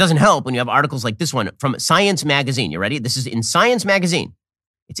 And it doesn't help when you have articles like this one from Science Magazine. You ready? This is in Science Magazine.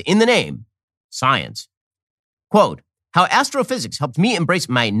 It's in the name, Science. Quote, how astrophysics helped me embrace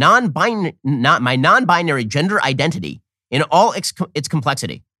my non-binary gender identity in all its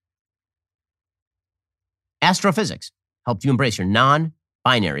complexity. Astrophysics helped you embrace your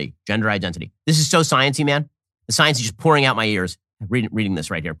non-binary gender identity. This is so sciencey, man. The science is just pouring out my ears reading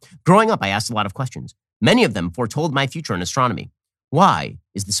this right here. Growing up, I asked a lot of questions. Many of them foretold my future in astronomy. Why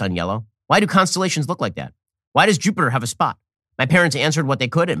is the sun yellow? Why do constellations look like that? Why does Jupiter have a spot? My parents answered what they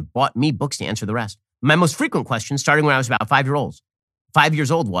could and bought me books to answer the rest. My most frequent question, starting when I was about 5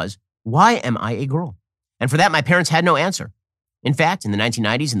 years old, was, why am I a girl? And for that, my parents had no answer. In fact, in the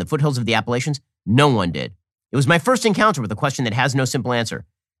 1990s, in the foothills of the Appalachians, no one did. It was my first encounter with a question that has no simple answer.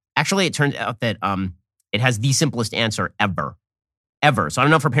 Actually, it turned out that it has the simplest answer ever. Ever. So I don't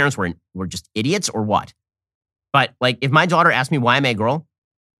know if her parents were just idiots or what. But like, if my daughter asked me why am I a girl,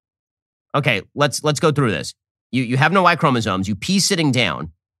 okay, let's go through this. You have no Y chromosomes. You pee sitting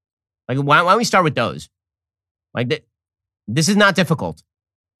down. Like, why don't we start with those? Like, this is not difficult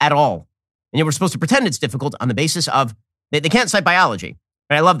at all. And yet we're supposed to pretend it's difficult on the basis of, they can't cite biology.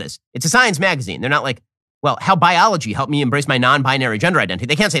 But I love this. It's a science magazine. They're not like, well, how biology helped me embrace my non-binary gender identity.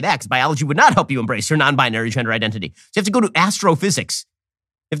 They can't say that because biology would not help you embrace your non-binary gender identity. So you have to go to astrophysics.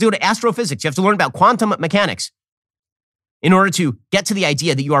 You have to go to astrophysics. You have to learn about quantum mechanics in order to get to the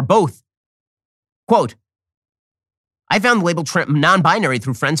idea that you are both. Quote, I found the label non-binary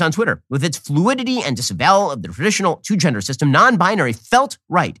through friends on Twitter. With its fluidity and disavowal of the traditional two-gender system, non-binary felt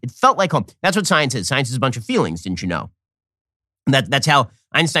right. It felt like home. That's what science is. Science is a bunch of feelings, didn't you know? And that's how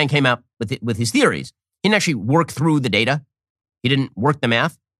Einstein came out with his theories. He didn't actually work through the data. He didn't work the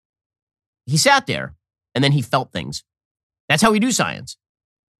math. He sat there, and then he felt things. That's how we do science.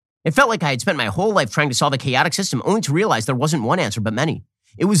 It felt like I had spent my whole life trying to solve a chaotic system, only to realize there wasn't one answer, but many.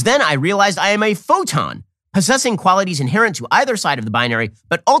 It was then I realized I am a photon, possessing qualities inherent to either side of the binary,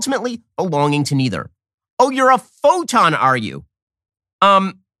 but ultimately belonging to neither. Oh, you're a photon, are you?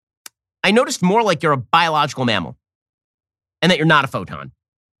 I noticed more like you're a biological mammal, and that you're not a photon.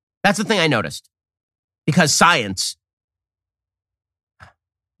 That's the thing I noticed. Because science,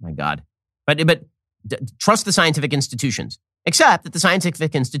 my God. But trust the scientific institutions, except that the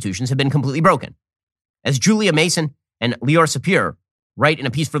scientific institutions have been completely broken. As Julia Mason and Lior Sapir write in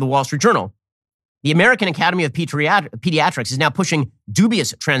a piece for the Wall Street Journal, the American Academy of Pediatrics is now pushing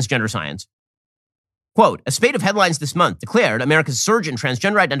dubious transgender science. Quote, a spate of headlines this month declared America's surge in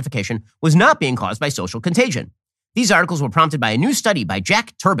transgender identification was not being caused by social contagion. These articles were prompted by a new study by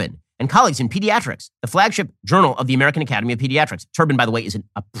Jack Turbin and colleagues in Pediatrics, the flagship journal of the American Academy of Pediatrics. Turbin, by the way, is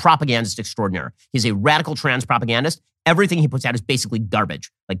a propagandist extraordinaire. He's a radical trans propagandist. Everything he puts out is basically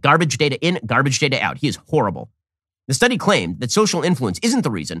garbage. Like garbage data in, garbage data out. He is horrible. The study claimed that social influence isn't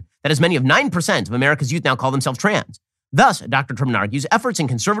the reason that as many as 9% of America's youth now call themselves trans. Thus, Dr. Turbin argues, efforts in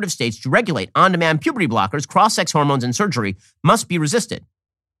conservative states to regulate on-demand puberty blockers, cross-sex hormones, and surgery must be resisted.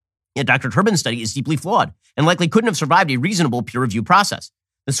 Yet Dr. Turbin's study is deeply flawed and likely couldn't have survived a reasonable peer review process.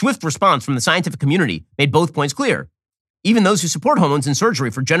 The swift response from the scientific community made both points clear. Even those who support hormones and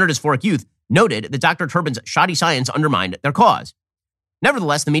surgery for gender dysphoric youth noted that Dr. Turbin's shoddy science undermined their cause.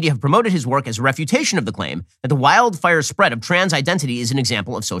 Nevertheless, the media have promoted his work as a refutation of the claim that the wildfire spread of trans identity is an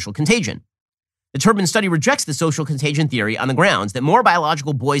example of social contagion. The Turbin study rejects the social contagion theory on the grounds that more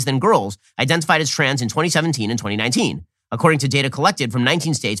biological boys than girls identified as trans in 2017 and 2019, according to data collected from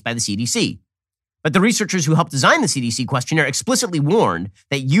 19 states by the CDC. But the researchers who helped design the CDC questionnaire explicitly warned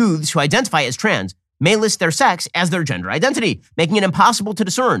that youths who identify as trans may list their sex as their gender identity, making it impossible to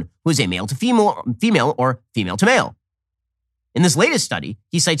discern who is a male to female or female to male. In this latest study,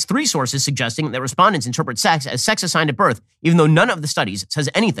 he cites 3 sources suggesting that respondents interpret sex as sex assigned at birth, even though none of the studies says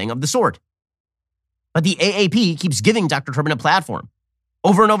anything of the sort. But the AAP keeps giving Dr. Turbin a platform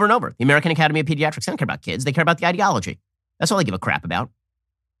over and over and over. The American Academy of Pediatrics, they don't care about kids. They care about the ideology. That's all they give a crap about.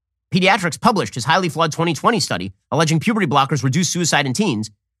 Pediatrics published his highly flawed 2020 study alleging puberty blockers reduce suicide in teens.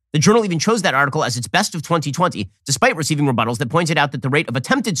 The journal even chose that article as its best of 2020, despite receiving rebuttals that pointed out that the rate of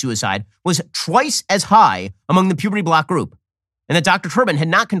attempted suicide was twice as high among the puberty block group, and that Dr. Turbin had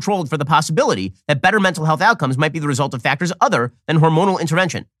not controlled for the possibility that better mental health outcomes might be the result of factors other than hormonal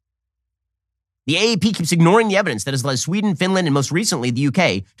intervention. The AAP keeps ignoring the evidence that has led Sweden, Finland, and most recently the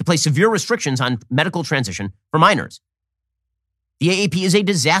UK to place severe restrictions on medical transition for minors. The AAP is a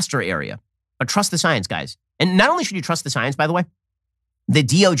disaster area, but trust the science, guys. And not only should you trust the science, by the way, the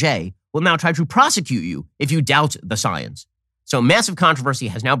DOJ will now try to prosecute you if you doubt the science. So massive controversy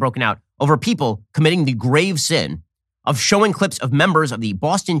has now broken out over people committing the grave sin of showing clips of members of the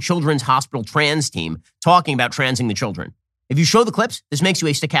Boston Children's Hospital trans team talking about transing the children. If you show the clips, this makes you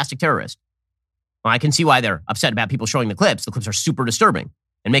a stochastic terrorist. Well, I can see why they're upset about people showing the clips. The clips are super disturbing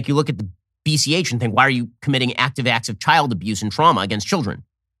and make you look at the BCH and think, why are you committing active acts of child abuse and trauma against children?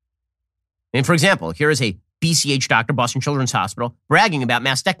 And for example, here is a BCH doctor, Boston Children's Hospital, bragging about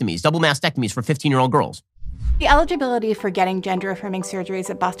mastectomies, double mastectomies for 15-year-old girls. The eligibility for getting gender-affirming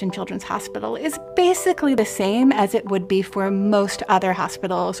surgeries at Boston Children's Hospital is basically the same as it would be for most other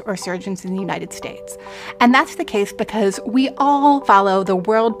hospitals or surgeons in the United States. And that's the case because we all follow the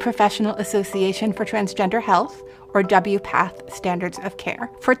World Professional Association for Transgender Health, or WPATH, standards of care.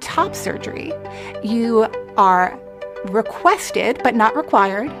 For top surgery, you are requested, but not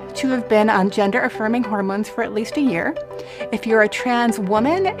required, to have been on gender-affirming hormones for at least a year. If you're a trans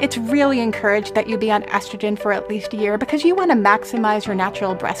woman, it's really encouraged that you be on estrogen for at least a year because you want to maximize your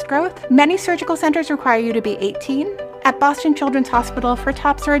natural breast growth. Many surgical centers require you to be 18. At Boston Children's Hospital, for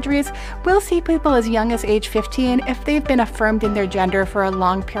top surgeries, we'll see people as young as age 15 if they've been affirmed in their gender for a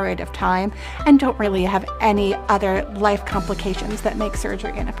long period of time and don't really have any other life complications that make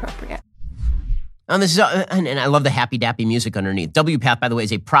surgery inappropriate. And this is, and I love the happy dappy music underneath. WPATH, by the way,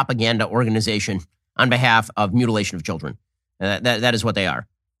 is a propaganda organization on behalf of mutilation of children. That is what they are.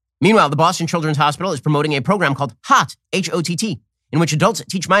 Meanwhile, the Boston Children's Hospital is promoting a program called HOT, H-O-T-T, in which adults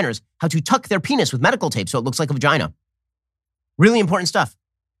teach minors how to tuck their penis with medical tape so it looks like a vagina. Really important stuff.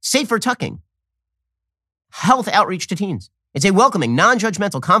 Safer tucking. Health outreach to teens. It's a welcoming,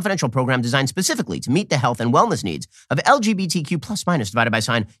 non-judgmental, confidential program designed specifically to meet the health and wellness needs of LGBTQ plus minus divided by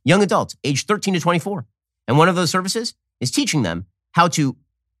sign young adults aged 13 to 24. And one of those services is teaching them how to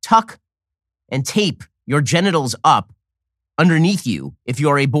tuck and tape your genitals up underneath you if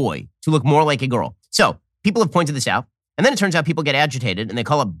you're a boy to look more like a girl. So people have pointed this out. And then it turns out people get agitated and they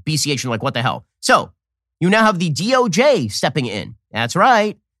call up BCH and like, what the hell? So you now have the DOJ stepping in. That's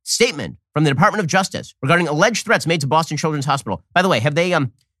right. Statement from the Department of Justice regarding alleged threats made to Boston Children's Hospital. By the way, have they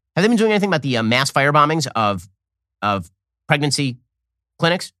been doing anything about the mass firebombings of pregnancy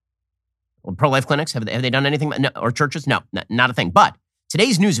clinics or pro-life clinics? Have they done anything? No, or churches? No, not a thing. But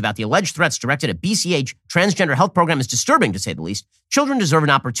today's news about the alleged threats directed at BCH transgender health program is disturbing, to say the least. Children deserve an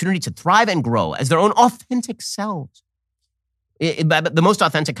opportunity to thrive and grow as their own authentic selves. The most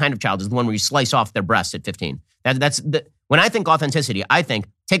authentic kind of child is the one where you slice off their breasts at 15. When I think authenticity, I think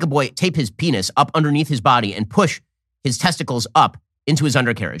take a boy, tape his penis up underneath his body and push his testicles up into his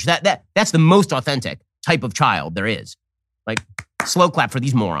undercarriage. That's the most authentic type of child there is. Like, slow clap for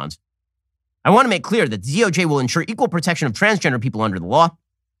these morons. I want to make clear that the DOJ will ensure equal protection of transgender people under the law.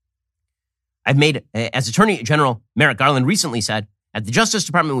 As Attorney General Merrick Garland recently said, at the Justice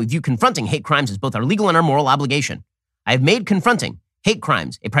Department, we view confronting hate crimes as both our legal and our moral obligation. I have made confronting hate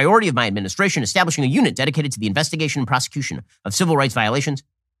crimes a priority of my administration, establishing a unit dedicated to the investigation and prosecution of civil rights violations.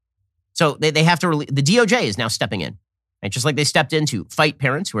 So they have to, the DOJ is now stepping in. Right? Just like they stepped in to fight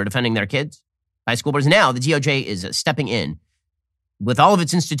parents who are defending their kids by school boards. Now the DOJ is stepping in with all of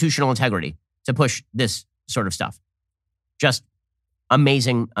its institutional integrity to push this sort of stuff. Just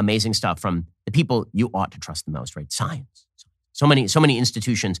amazing, amazing stuff from the people you ought to trust the most, right? Science. So many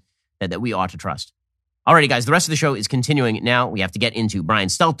institutions that we ought to trust. Alrighty, guys, the rest of the show is continuing now. We have to get into Brian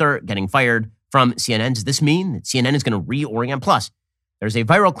Stelter getting fired from CNN. Does this mean that CNN is going to reorient? Plus, there's a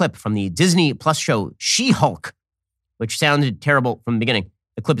viral clip from the Disney Plus show She-Hulk, which sounded terrible from the beginning.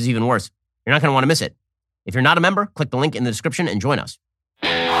 The clip is even worse. You're not going to want to miss it. If you're not a member, click the link in the description and join us.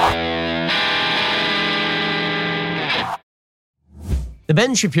 The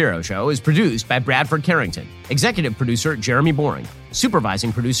Ben Shapiro Show is produced by Bradford Carrington, executive producer Jeremy Boring,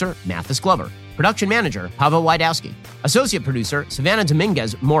 supervising producer Mathis Glover, production manager Pavel Wydowski, associate producer Savannah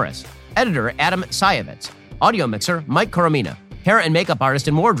Dominguez Morris, editor Adam Sayevitz, audio mixer Mike Coromina, hair and makeup artist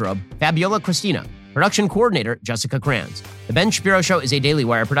and wardrobe Fabiola Cristina, production coordinator Jessica Kranz. The Ben Shapiro Show is a Daily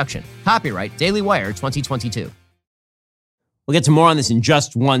Wire production. Copyright Daily Wire 2022. We'll get to more on this in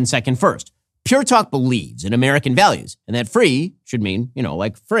just 1 second. First, Pure Talk believes in American values, and that free should mean,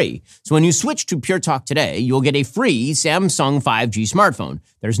 like free. So when you switch to Pure Talk today, you'll get a free Samsung 5G smartphone.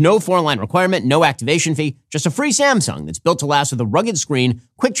 There's no 4-line requirement, no activation fee, just a free Samsung that's built to last with a rugged screen,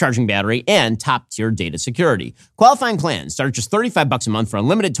 quick charging battery, and top-tier data security. Qualifying plans start at just $35 a month for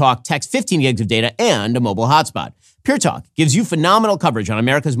unlimited talk, text, 15 gigs of data, and a mobile hotspot. Pure Talk gives you phenomenal coverage on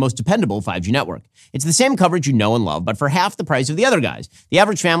America's most dependable 5G network. It's the same coverage you know and love, but for half the price of the other guys. The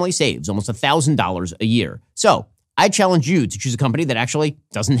average family saves almost $1,000 a year. So I challenge you to choose a company that actually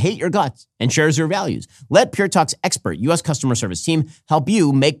doesn't hate your guts and shares your values. Let Pure Talk's expert U.S. customer service team help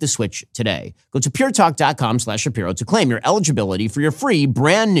you make the switch today. Go to puretalk.com/Shapiro to claim your eligibility for your free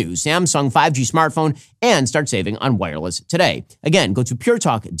brand new Samsung 5G smartphone and start saving on wireless today. Again, go to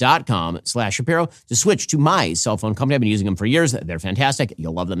puretalk.com/Shapiro to switch to my cell phone company. I've been using them for years. They're fantastic.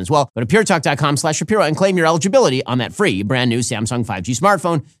 You'll love them as well. Go to puretalk.com/Shapiro and claim your eligibility on that free brand new Samsung 5G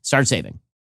smartphone. Start saving.